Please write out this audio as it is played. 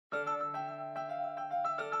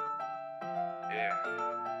Yeah.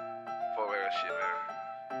 For real shit, man.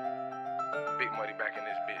 Big money back in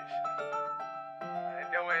this bitch.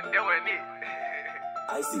 That wasn't it.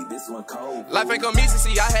 I see this one cold. Life ain't come easy,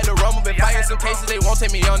 see, I had to rumble. Been fighting some cases, they won't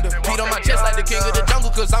take me under. Beat on my chest like the king of the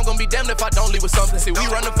jungle, cause I'm gonna be damned if I don't leave with something. See, we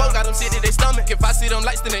run the folk, got them sit in they stomach. If I see them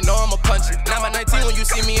lights, then they know I'ma punch it. Now I'm 19 when you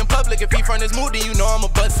see me in public. If he front his mood, then you know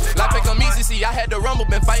I'ma bust it. Life ain't come easy, see, I had to rumble.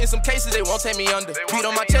 Been fighting some cases, they won't take me under. Beat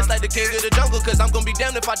on my chest like the king of the jungle, cause I'm gonna be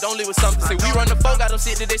damned if I don't leave with something. See, we run the folk, got them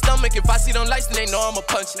sit in they stomach. If I see them lights, then they know I'ma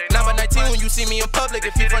punch it. Now I'm 19 when you see me in public.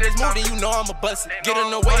 If he front his mood, then you know I'ma bust it. Get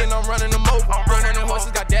in the way and I'm running them over. 400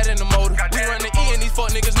 horses, got that in the motor. We run the E and these fuck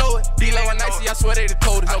niggas know it. D-Low and Nicey, I swear they the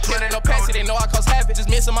coldest. No pin and no patsy, they know I cause havoc. Just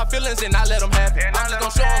missing my feelings and I let them have it. I'm just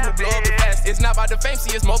gon' show them who blow up the fast. It's not about the fame,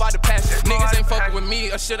 see, it's more about the passion. Niggas ain't fucking with me,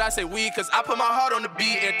 or should I say we? Cause I put my heart on the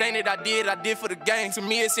beat. Everything that I did for the gang. To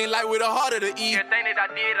me, it seemed like with a heart of the E. Everything that I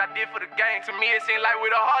did for the gang. To me, it seemed like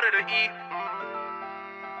with a heart of the E.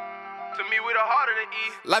 To me, with a heart of the E.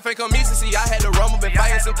 Life ain't come easy, see, I had to rumble. Been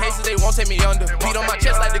fighting some cases, they won't take me under. Beat on my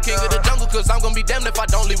chest like the king of the jungle, cause I'm gonna be damned if I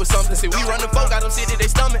don't leave with something. See, we run the folk, got them sit in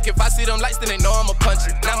they stomach. If I see them lights, then they know I'ma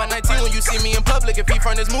punch it. Now I'm 19 when you see me in public. If he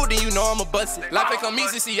front his mood, then you know I'ma bust it. Life ain't come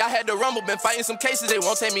easy, see, I had to rumble. Been fighting some cases, they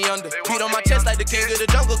won't take me under. Beat on my chest like the king of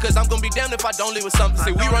the jungle, cause I'm gonna be damned if I don't leave with something.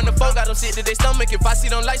 See, we run the folk, got them sit in they stomach. If I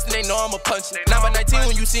see them lights, then they know I'ma punch it. Now I'm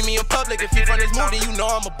 19 when you see me in public. If he front his mood, then you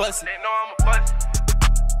know I'ma bust it.